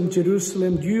Jerusalem,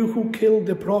 Jerusalem, you who killed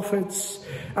the prophets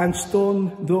and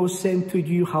stoned those sent to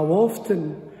you. How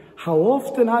often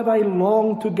have I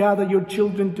longed to gather your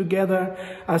children together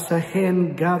as a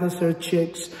hen gathers her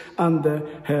chicks under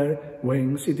her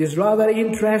wings. It is rather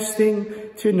interesting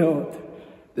to note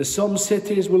that some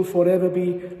cities will forever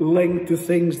be linked to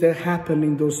things that happen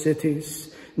in those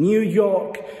cities. New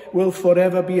York will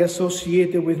forever be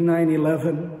associated with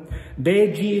 9/11.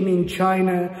 Beijing in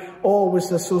China,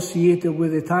 always associated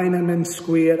with the Tiananmen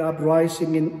Square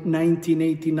uprising in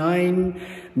 1989.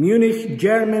 Munich,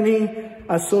 Germany,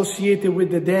 associated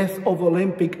with the death of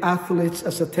Olympic athletes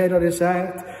as a terrorist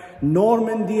act.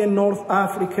 Normandy in North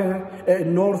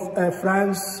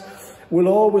France will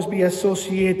always be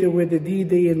associated with the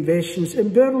D-Day invasions.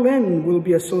 And Berlin will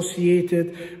be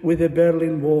associated with the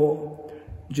Berlin Wall.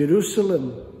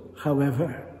 Jerusalem,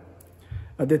 however,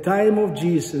 at the time of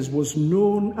Jesus was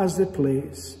known as the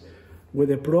place where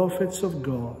the prophets of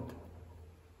God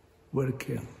were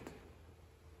killed.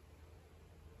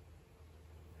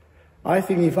 I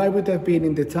think if I would have been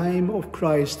in the time of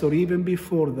Christ or even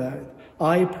before that,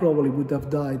 I probably would have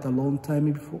died a long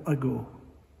time ago.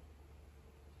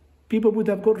 People would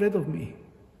have got rid of me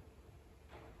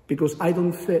because I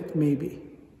don't fit, maybe,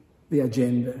 the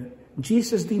agenda.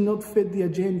 Jesus did not fit the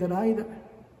agenda either.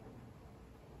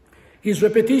 His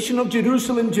repetition of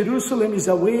Jerusalem, Jerusalem is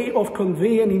a way of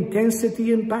conveying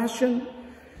intensity and passion.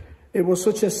 It was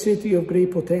such a city of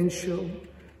great potential.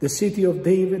 The city of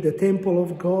David, the temple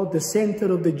of God, the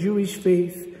center of the Jewish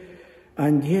faith.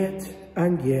 And yet,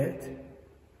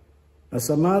 As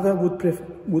a mother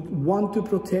would want to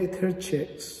protect her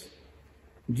chicks,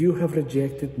 you have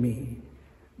rejected me.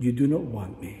 You do not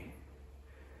want me.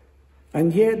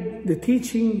 And yet the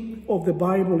teaching of the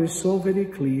Bible is so very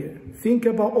clear. Think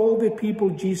about all the people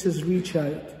Jesus reached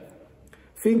out.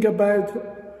 Think about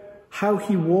how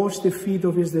he washed the feet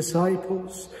of his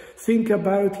disciples. Think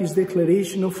about his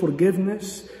declaration of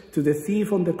forgiveness to the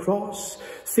thief on the cross.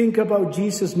 Think about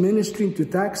Jesus ministering to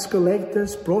tax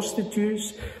collectors,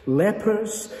 prostitutes,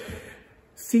 lepers.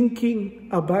 Thinking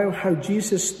about how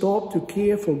Jesus stopped to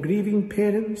care for grieving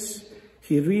parents.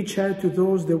 He reached out to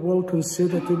those the world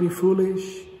considered to be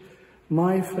foolish.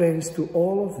 My friends, to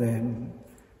all of them,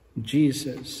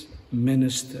 Jesus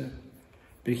ministered.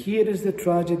 But here is the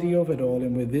tragedy of it all,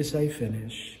 and with this I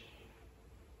finish.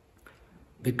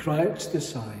 The crowd's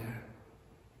desire,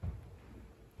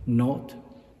 not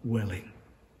willing.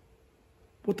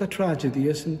 What a tragedy,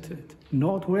 isn't it?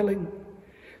 Not willing.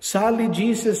 Sadly,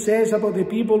 Jesus says about the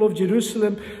people of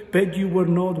Jerusalem, but you were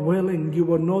not willing, you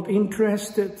were not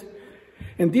interested.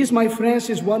 And this, my friends,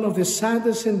 is one of the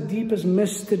saddest and deepest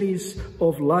mysteries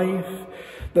of life,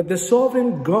 that the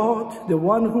sovereign God, the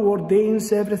one who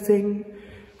ordains everything,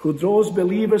 who draws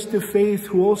believers to faith,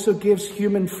 who also gives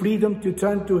human freedom to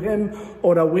turn to him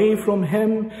or away from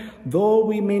him, though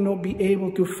we may not be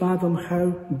able to fathom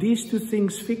how these two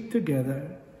things fit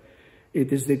together,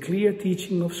 it is the clear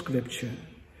teaching of Scripture.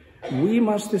 We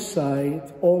must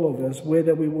decide, all of us,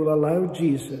 whether we will allow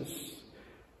Jesus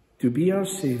to be our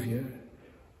Savior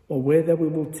or whether we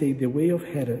will take the way of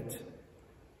Herod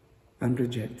and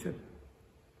reject him.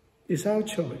 It's our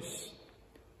choice.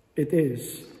 It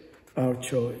is our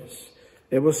choice.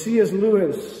 There was C.S.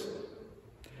 Lewis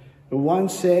who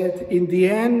once said, in the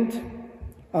end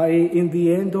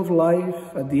of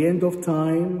life, at the end of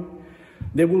time,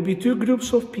 there will be two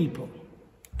groups of people.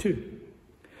 Two.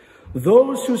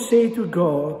 Those who say to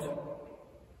God,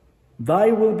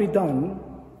 thy will be done,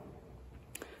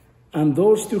 and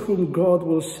those to whom God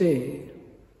will say,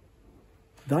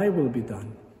 thy will be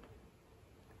done.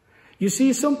 You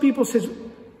see, some people say,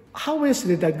 how is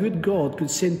it that a good God could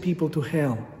send people to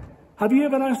hell? Have you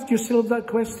ever asked yourself that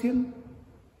question?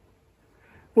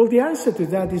 Well, the answer to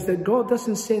that is that God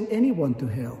doesn't send anyone to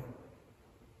hell.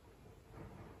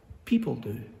 People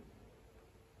do,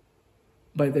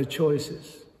 by their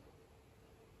choices.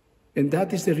 And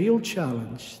that is the real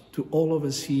challenge to all of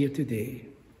us here today.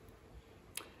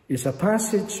 It's a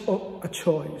passage of a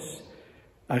choice,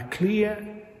 a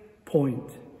clear point.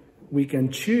 We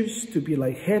can choose to be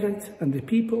like Herod and the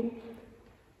people,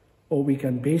 or we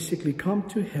can basically come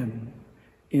to him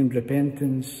in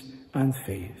repentance and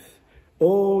faith.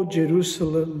 Oh,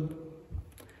 Jerusalem,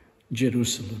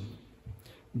 Jerusalem,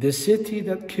 the city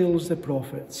that kills the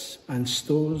prophets and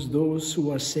stones those who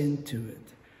are sent to it.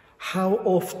 How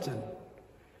often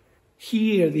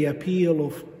hear the appeal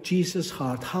of Jesus'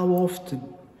 heart. How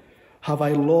often have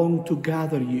I longed to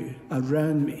gather you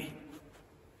around me,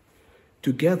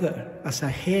 together as a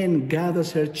hen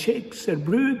gathers her chicks, her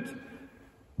brood,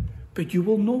 but you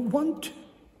will not want to.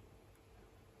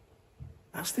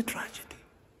 That's the tragedy.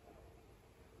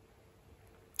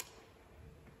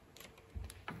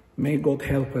 May God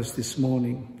help us this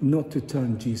morning not to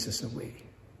turn Jesus away.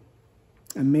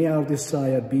 And may our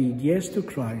desire be yes to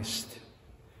Christ,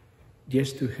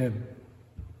 yes to him,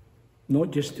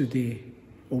 not just today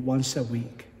or once a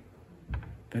week,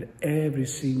 but every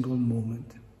single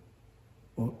moment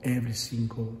or every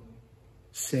single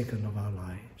second of our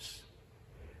lives.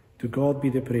 To God be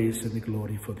the praise and the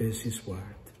glory for this, his word.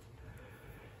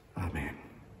 Amen.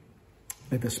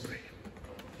 Let us pray.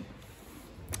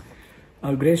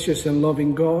 Our gracious and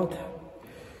loving God,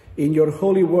 in your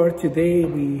holy word today,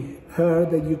 we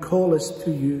heard that you call us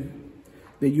to you,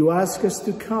 that you ask us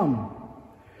to come,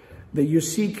 that you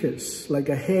seek us like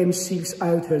a hen seeks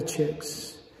out her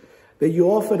chicks, that you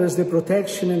offer us the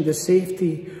protection and the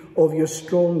safety of your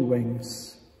strong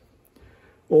wings.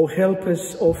 Oh, help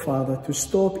us, oh Father, to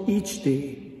stop each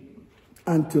day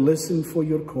and to listen for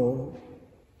your call,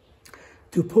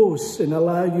 to pause and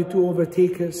allow you to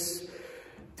overtake us,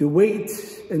 to wait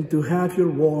and to have your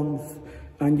warmth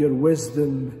and your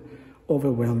wisdom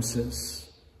overwhelms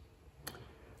us.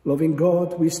 Loving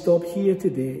God, we stop here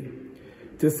today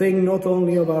to think not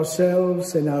only of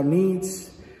ourselves and our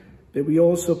needs, but we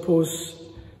also pause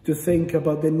to think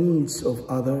about the needs of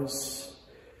others.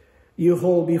 You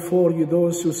hold before you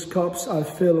those whose cups are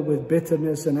filled with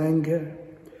bitterness and anger,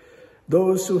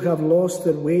 those who have lost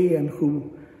their way and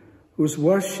whose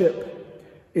worship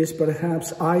is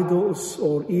perhaps idols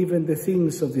or even the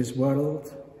things of this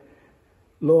world.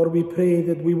 Lord, we pray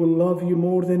that we will love you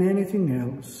more than anything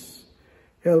else,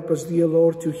 Help us, dear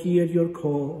Lord, to hear your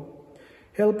call.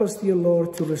 Help us, dear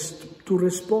Lord, to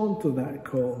respond to that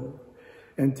call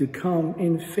and to come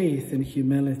in faith and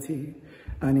humility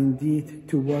and indeed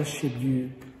to worship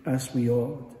you as we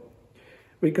ought.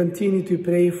 We continue to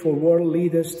pray for world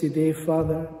leaders today,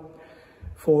 Father,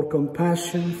 for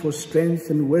compassion, for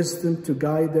strength and wisdom to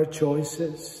guide their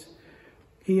choices.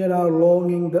 Hear our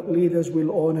longing that leaders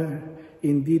will honor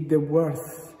indeed the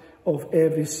worth of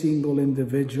every single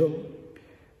individual.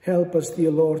 Help us,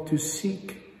 dear Lord, to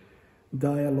seek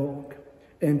dialogue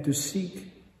and to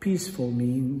seek peaceful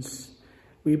means.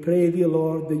 We pray, dear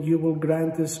Lord, that you will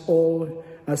grant us all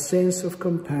a sense of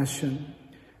compassion,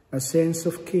 a sense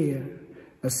of care,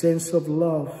 a sense of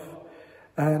love,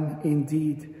 and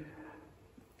indeed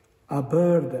a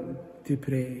burden to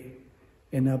pray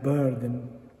and a burden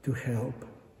to help.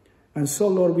 And so,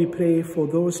 Lord, we pray for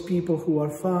those people who are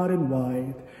far and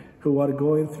wide, who are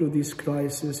going through this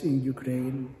crisis in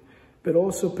Ukraine, but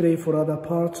also pray for other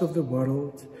parts of the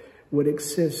world where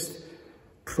exists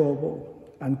trouble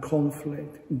and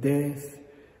conflict, death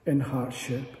and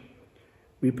hardship.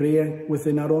 We pray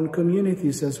within our own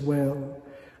communities as well,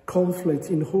 conflict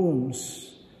in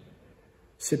homes,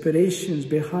 separations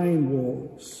behind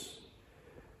walls,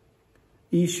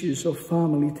 issues of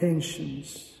family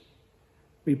tensions.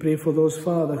 We pray for those,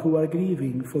 Father, who are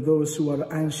grieving, for those who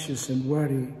are anxious and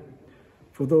worried,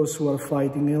 for those who are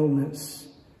fighting illness,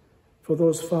 for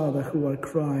those, Father, who are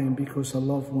crying because a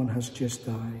loved one has just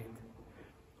died.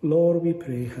 Lord, we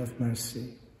pray, have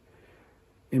mercy.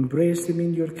 Embrace them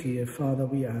in your care, Father,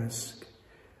 we ask,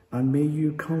 and may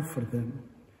you comfort them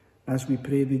as we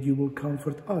pray that you will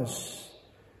comfort us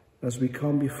as we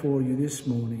come before you this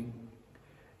morning.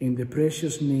 In the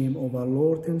precious name of our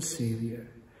Lord and Savior,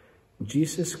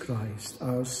 Jesus Christ,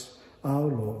 our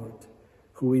Lord,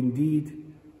 who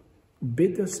indeed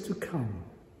bid us to come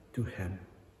to him.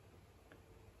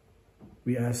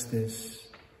 We ask this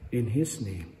in his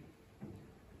name.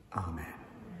 Amen.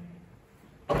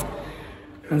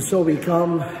 And so we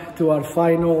come to our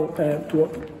final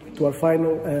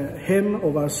hymn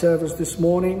of our service this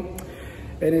morning.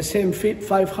 It is hymn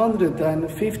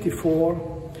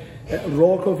 554,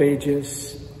 Rock of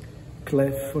Ages,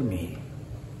 cleft for me.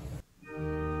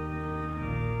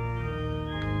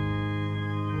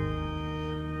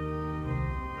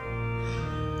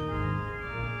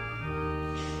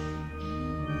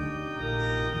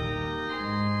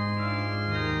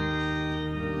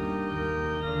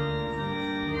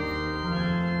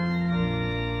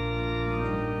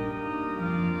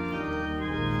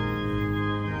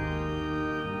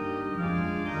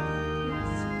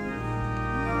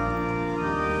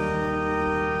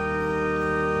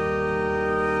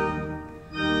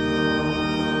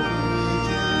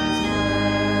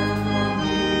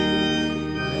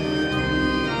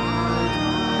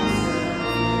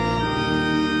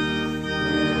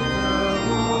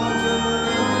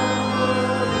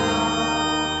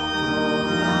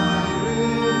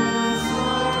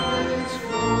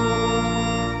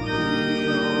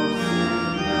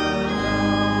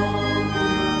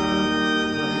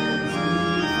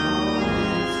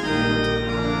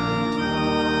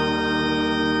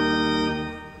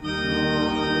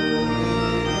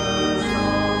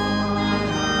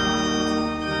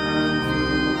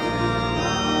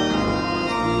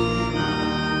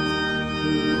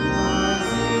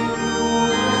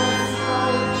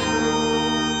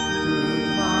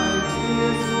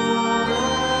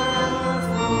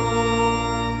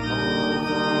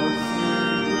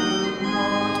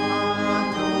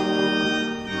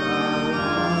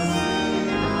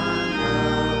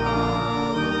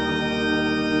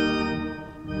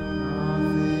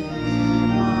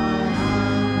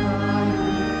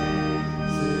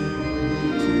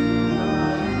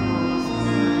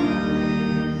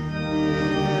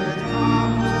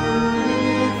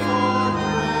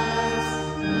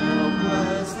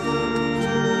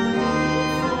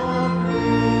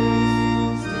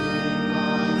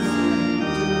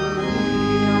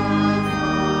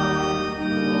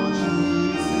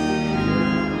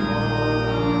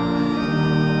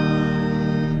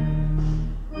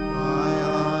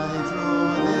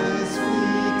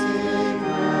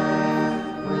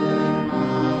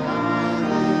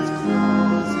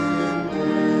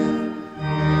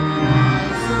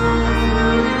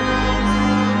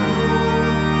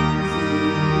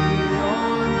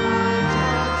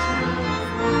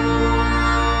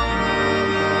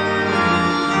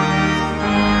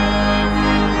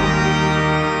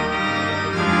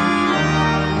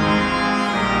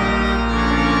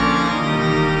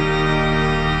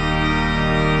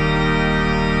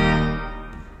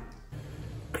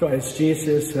 Christ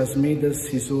Jesus has made us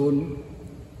his own.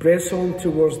 Press on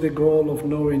towards the goal of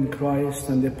knowing Christ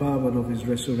and the power of his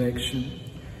resurrection.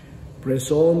 Press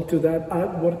on to that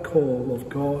outward call of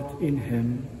God in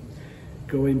him.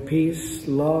 Go in peace,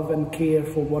 love and care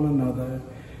for one another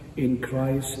in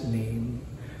Christ's name.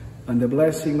 And the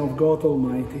blessing of God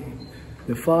Almighty,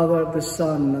 the Father, the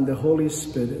Son, and the Holy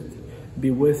Spirit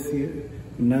be with you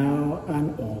now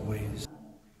and always.